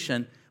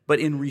obligation, but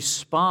in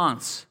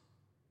response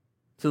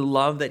to the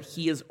love that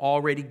he has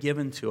already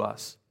given to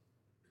us.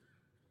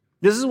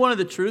 This is one of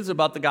the truths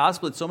about the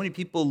gospel that so many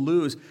people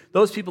lose.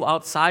 Those people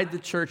outside the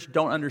church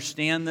don't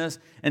understand this,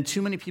 and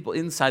too many people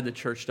inside the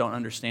church don't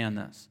understand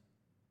this.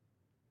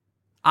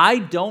 I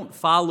don't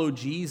follow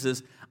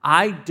Jesus.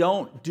 I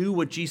don't do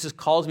what Jesus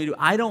calls me to.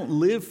 I don't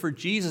live for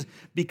Jesus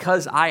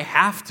because I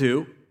have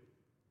to.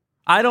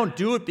 I don't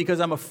do it because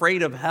I'm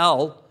afraid of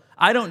hell.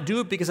 I don't do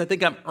it because I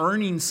think I'm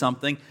earning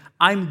something.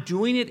 I'm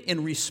doing it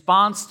in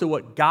response to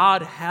what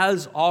God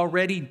has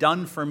already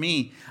done for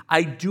me.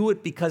 I do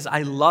it because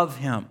I love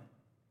him.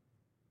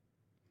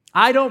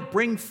 I don't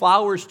bring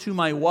flowers to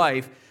my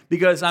wife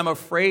because I'm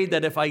afraid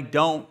that if I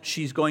don't,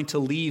 she's going to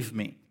leave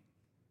me.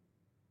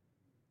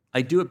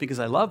 I do it because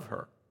I love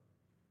her.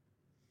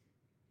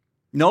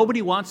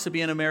 Nobody wants to be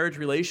in a marriage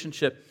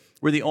relationship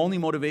where the only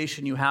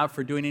motivation you have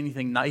for doing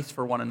anything nice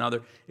for one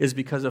another is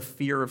because of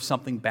fear of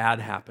something bad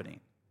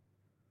happening.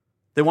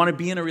 They want to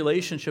be in a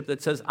relationship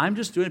that says, I'm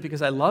just doing it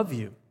because I love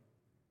you.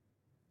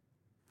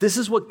 This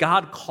is what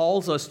God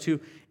calls us to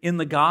in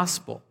the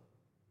gospel.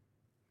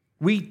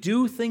 We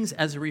do things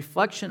as a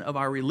reflection of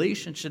our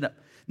relationship,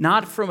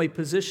 not from a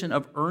position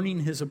of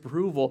earning his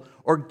approval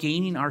or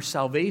gaining our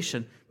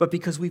salvation, but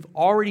because we've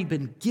already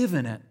been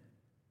given it.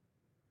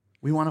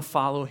 We want to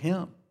follow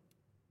him.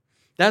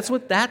 That's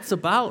what that's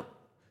about.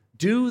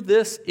 Do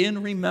this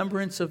in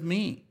remembrance of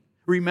me,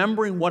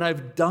 remembering what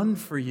I've done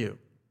for you.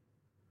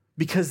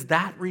 Because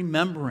that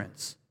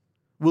remembrance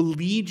will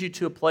lead you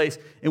to a place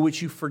in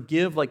which you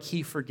forgive like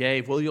he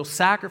forgave, where you'll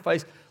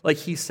sacrifice like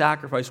he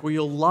sacrificed, where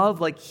you'll love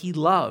like he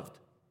loved,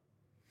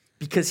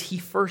 because he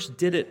first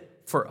did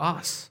it for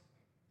us.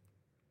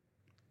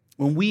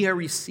 When we are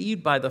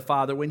received by the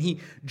Father, when he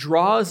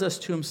draws us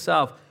to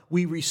himself,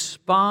 we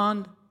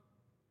respond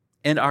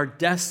and our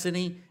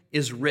destiny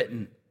is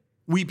written.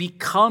 We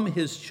become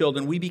his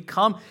children. We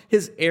become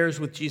his heirs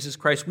with Jesus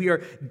Christ. We are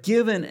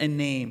given a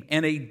name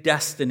and a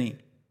destiny.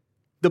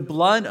 The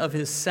blood of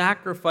his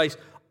sacrifice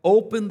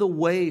opened the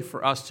way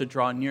for us to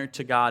draw near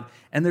to God,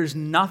 and there's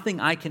nothing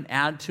I can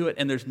add to it,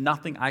 and there's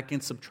nothing I can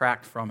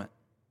subtract from it.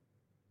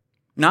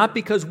 Not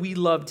because we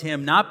loved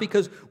him, not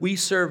because we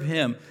serve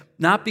him,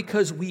 not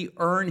because we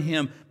earn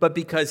him, but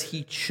because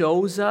he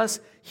chose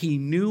us, he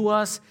knew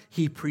us,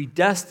 he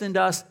predestined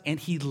us, and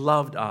he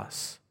loved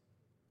us.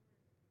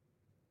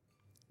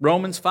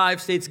 Romans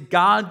 5 states,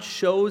 God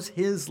shows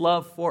his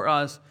love for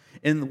us,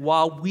 and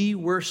while we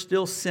were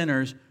still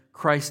sinners,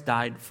 Christ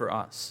died for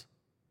us.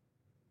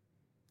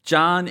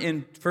 John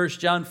in 1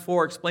 John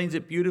 4 explains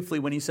it beautifully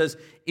when he says,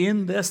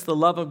 in this the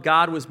love of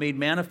God was made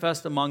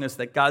manifest among us,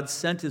 that God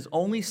sent his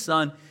only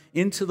Son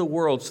into the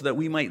world so that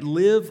we might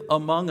live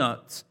among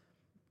us,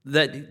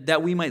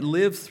 that we might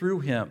live through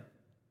him.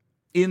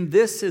 In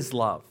this is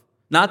love,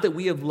 not that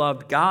we have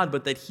loved God,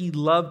 but that he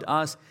loved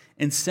us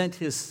and sent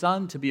his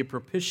Son to be a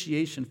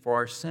propitiation for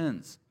our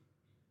sins.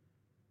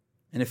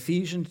 And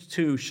Ephesians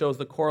 2 shows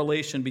the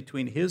correlation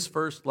between his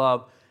first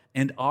love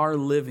and our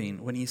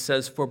living when he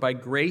says, for by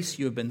grace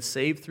you have been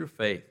saved through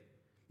faith.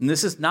 And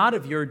this is not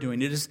of your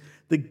doing. It is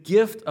the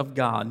gift of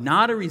God,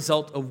 not a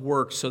result of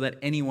works so that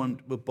anyone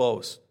would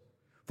boast.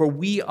 For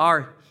we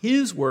are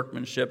his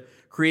workmanship,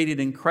 created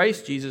in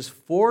Christ Jesus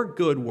for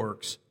good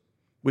works,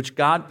 which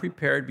God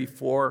prepared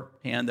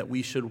beforehand that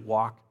we should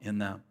walk in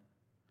them.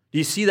 Do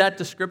you see that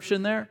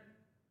description there?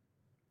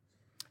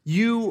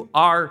 You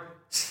are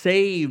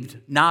saved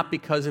not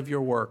because of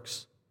your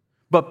works,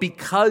 but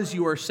because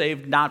you are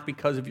saved not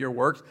because of your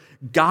works,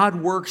 God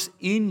works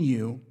in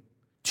you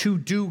to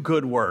do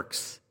good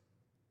works.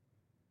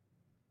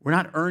 We're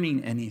not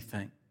earning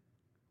anything.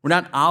 We're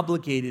not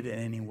obligated in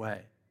any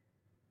way.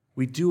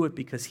 We do it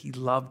because he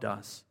loved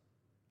us.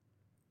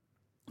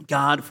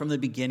 God, from the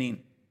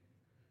beginning,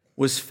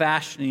 was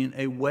fashioning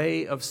a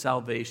way of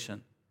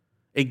salvation,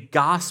 a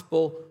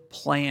gospel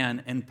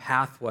plan and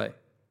pathway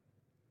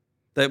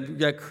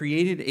that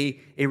created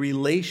a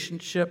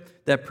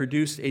relationship that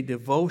produced a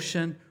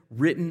devotion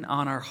written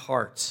on our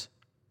hearts.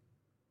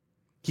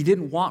 He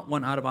didn't want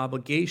one out of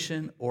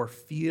obligation or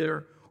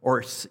fear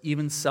or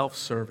even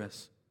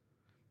self-service,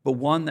 but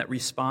one that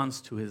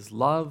responds to his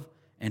love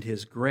and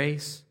his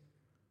grace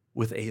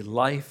with a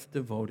life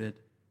devoted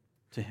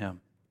to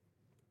him.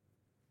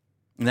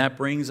 And that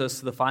brings us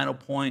to the final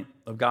point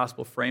of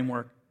gospel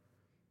framework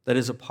that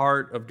is a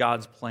part of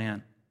God's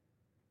plan,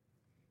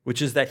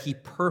 which is that he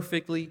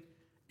perfectly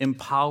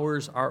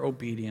empowers our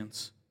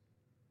obedience,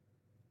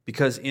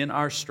 because in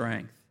our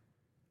strength,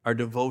 our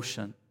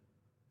devotion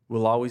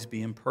will always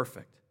be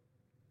imperfect.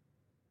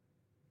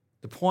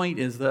 The point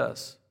is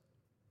this: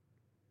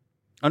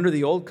 under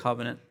the old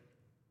covenant,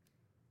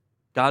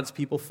 God's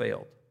people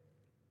failed.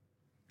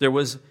 There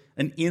was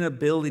an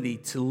inability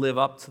to live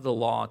up to the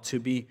law, to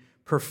be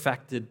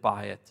perfected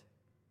by it.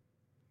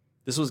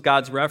 This was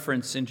God's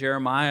reference in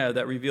Jeremiah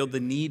that revealed the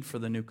need for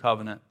the new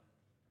covenant,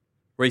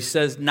 where he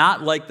says,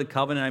 "Not like the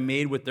covenant I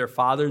made with their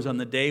fathers on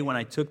the day when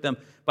I took them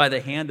by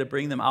the hand to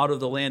bring them out of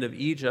the land of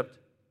Egypt,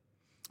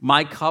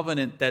 my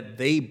covenant that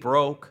they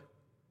broke,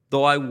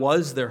 though I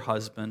was their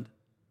husband,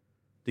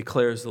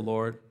 declares the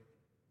Lord.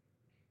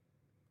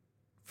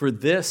 For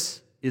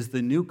this is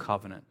the new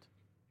covenant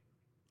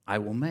I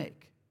will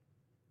make."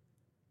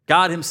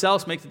 God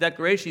himself makes the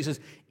declaration. He says,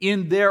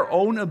 in their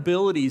own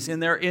abilities, in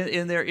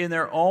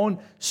their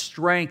own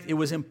strength, it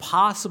was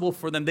impossible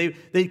for them.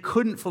 They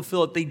couldn't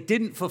fulfill it. They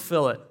didn't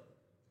fulfill it.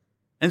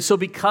 And so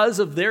because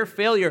of their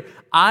failure,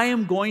 I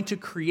am going to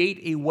create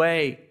a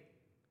way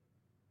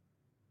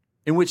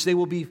in which they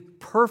will be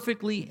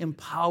perfectly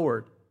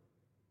empowered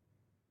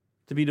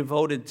to be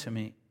devoted to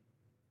me.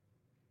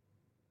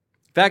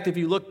 In fact, if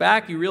you look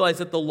back, you realize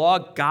that the law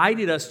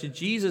guided us to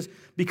Jesus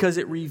because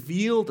it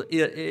revealed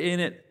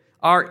in it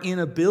our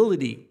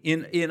inability,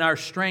 in our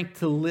strength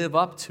to live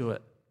up to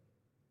it.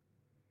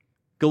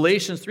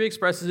 Galatians 3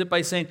 expresses it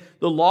by saying,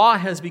 the law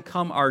has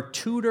become our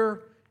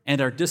tutor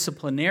and our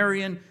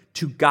disciplinarian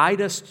to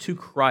guide us to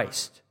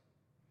Christ,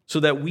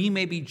 so that we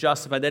may be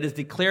justified, that is,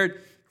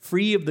 declared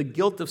free of the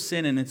guilt of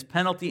sin and its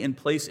penalty, and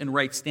placed in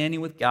right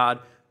standing with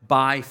God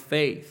by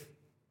faith.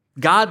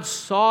 God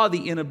saw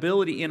the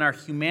inability in our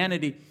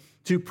humanity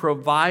to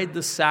provide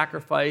the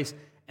sacrifice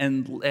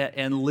and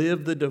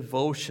live the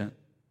devotion.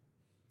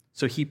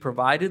 So he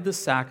provided the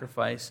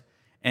sacrifice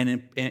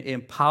and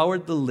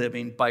empowered the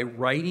living by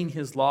writing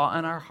his law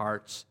on our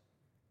hearts,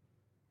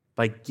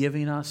 by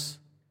giving us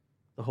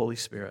the Holy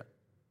Spirit.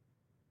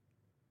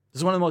 This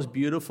is one of the most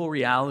beautiful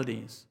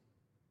realities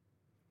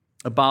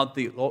about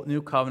the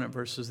new covenant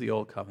versus the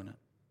old covenant.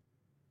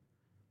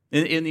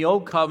 In the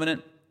old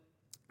covenant,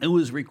 it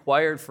was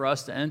required for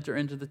us to enter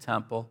into the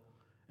temple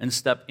and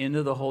step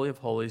into the Holy of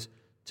Holies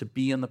to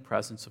be in the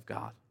presence of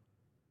God.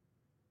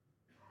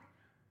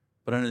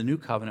 But under the new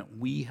covenant,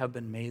 we have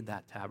been made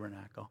that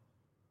tabernacle.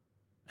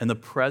 And the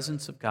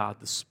presence of God,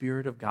 the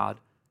Spirit of God,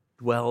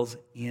 dwells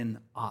in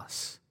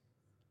us.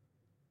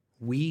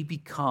 We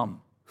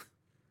become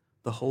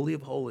the Holy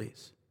of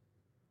Holies,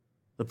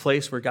 the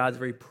place where God's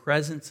very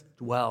presence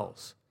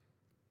dwells.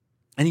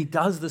 And he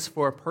does this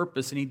for a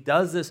purpose, and he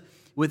does this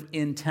with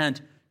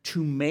intent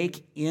to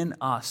make in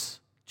us,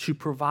 to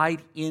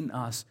provide in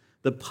us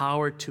the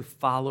power to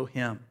follow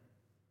him.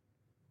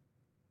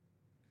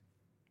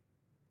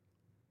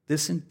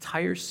 This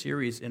entire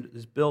series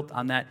is built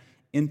on that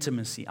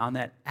intimacy, on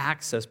that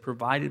access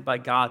provided by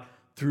God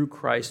through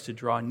Christ to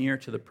draw near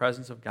to the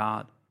presence of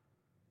God.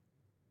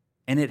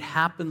 And it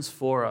happens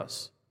for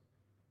us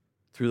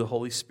through the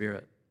Holy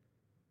Spirit.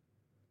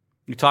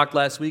 We talked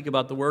last week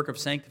about the work of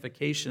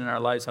sanctification in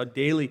our lives, how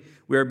daily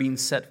we are being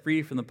set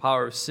free from the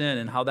power of sin,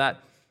 and how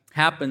that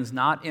happens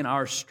not in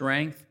our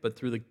strength, but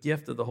through the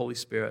gift of the Holy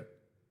Spirit.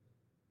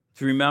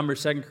 If you remember,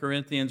 2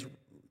 Corinthians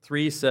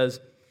 3 says,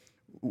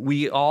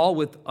 we all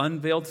with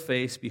unveiled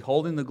face,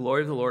 beholding the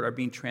glory of the Lord, are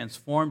being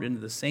transformed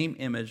into the same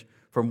image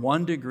from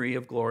one degree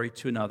of glory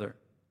to another.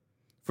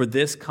 For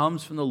this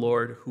comes from the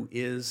Lord, who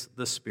is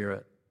the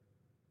Spirit.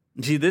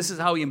 And see, this is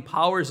how he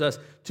empowers us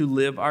to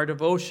live our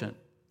devotion,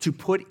 to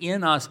put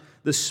in us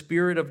the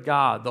Spirit of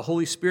God. The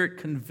Holy Spirit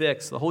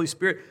convicts, the Holy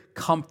Spirit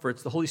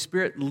comforts, the Holy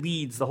Spirit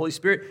leads, the Holy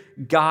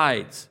Spirit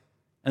guides,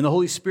 and the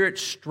Holy Spirit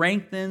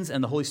strengthens,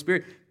 and the Holy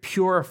Spirit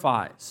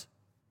purifies.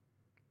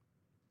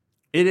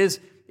 It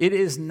It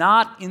is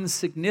not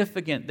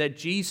insignificant that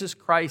Jesus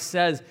Christ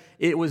says,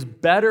 it was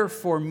better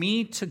for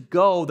me to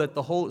go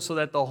so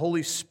that the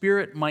Holy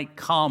Spirit might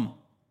come.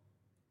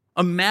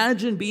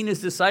 Imagine being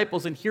his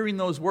disciples and hearing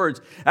those words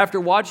after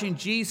watching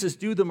Jesus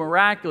do the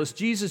miraculous,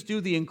 Jesus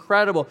do the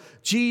incredible,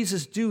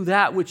 Jesus do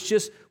that which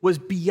just was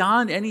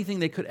beyond anything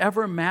they could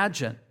ever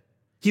imagine.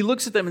 He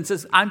looks at them and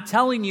says, I'm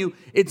telling you,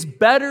 it's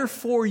better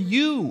for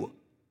you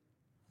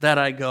that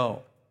I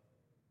go,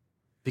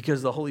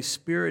 because the Holy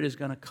Spirit is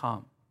going to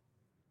come.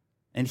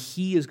 And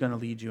he is going to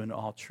lead you into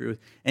all truth.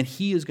 And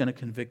he is going to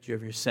convict you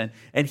of your sin.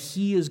 And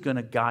he is going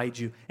to guide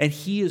you. And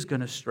he is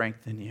going to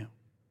strengthen you.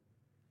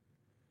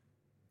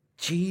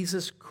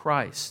 Jesus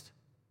Christ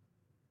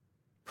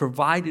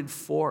provided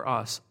for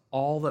us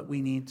all that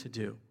we need to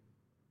do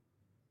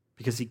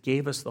because he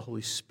gave us the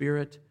Holy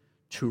Spirit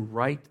to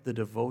write the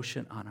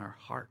devotion on our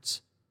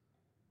hearts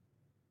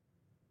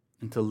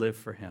and to live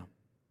for him.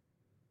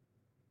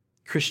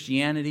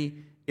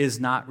 Christianity is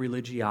not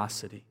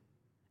religiosity.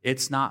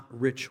 It's not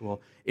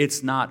ritual.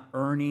 It's not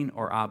earning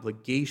or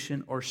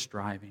obligation or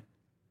striving.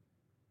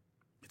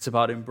 It's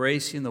about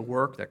embracing the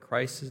work that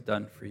Christ has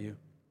done for you,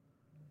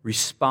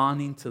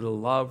 responding to the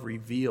love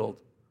revealed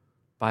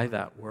by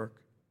that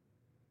work,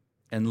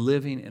 and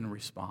living in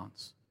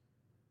response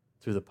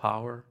through the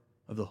power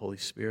of the Holy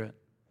Spirit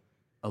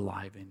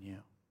alive in you.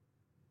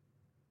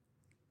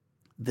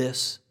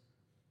 This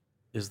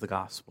is the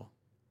gospel.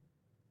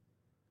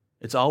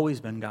 It's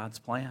always been God's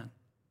plan.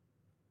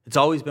 It's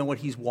always been what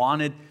he's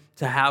wanted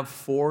to have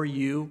for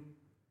you,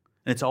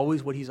 and it's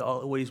always what he's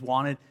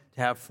wanted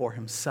to have for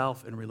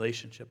himself in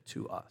relationship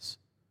to us.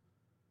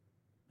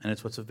 And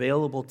it's what's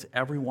available to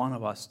every one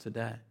of us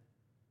today.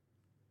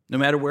 No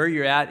matter where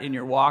you're at in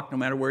your walk, no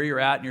matter where you're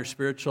at in your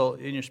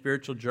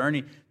spiritual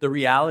journey, the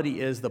reality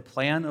is the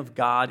plan of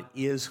God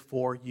is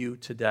for you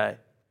today.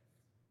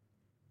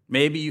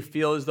 Maybe you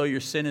feel as though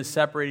your sin has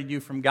separated you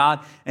from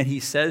God, and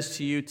he says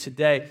to you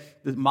today,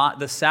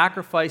 the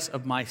sacrifice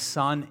of my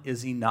son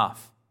is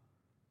enough.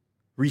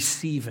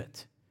 Receive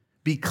it.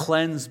 Be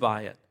cleansed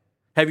by it.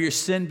 Have your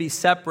sin be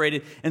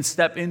separated and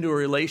step into a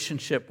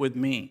relationship with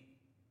me.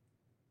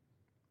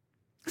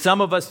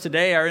 Some of us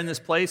today are in this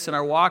place in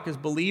our walk as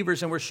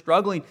believers, and we're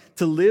struggling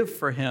to live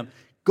for him.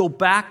 Go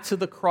back to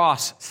the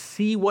cross,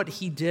 see what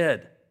he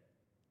did,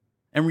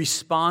 and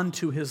respond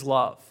to his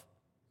love.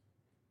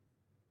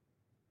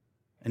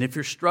 And if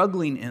you're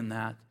struggling in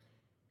that,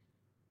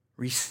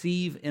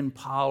 receive in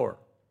power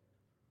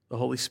the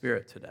Holy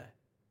Spirit today.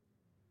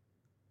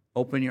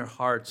 Open your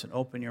hearts and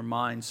open your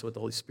minds to what the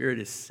Holy Spirit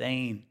is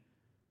saying,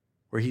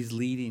 where he's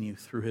leading you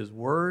through his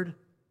word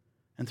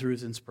and through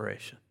his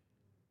inspiration.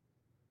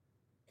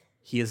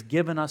 He has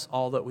given us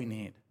all that we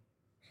need.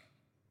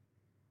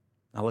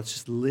 Now let's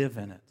just live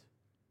in it.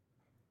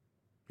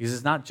 Because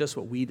it's not just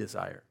what we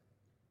desire,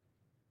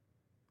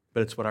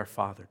 but it's what our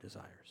Father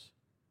desires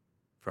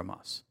from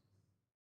us.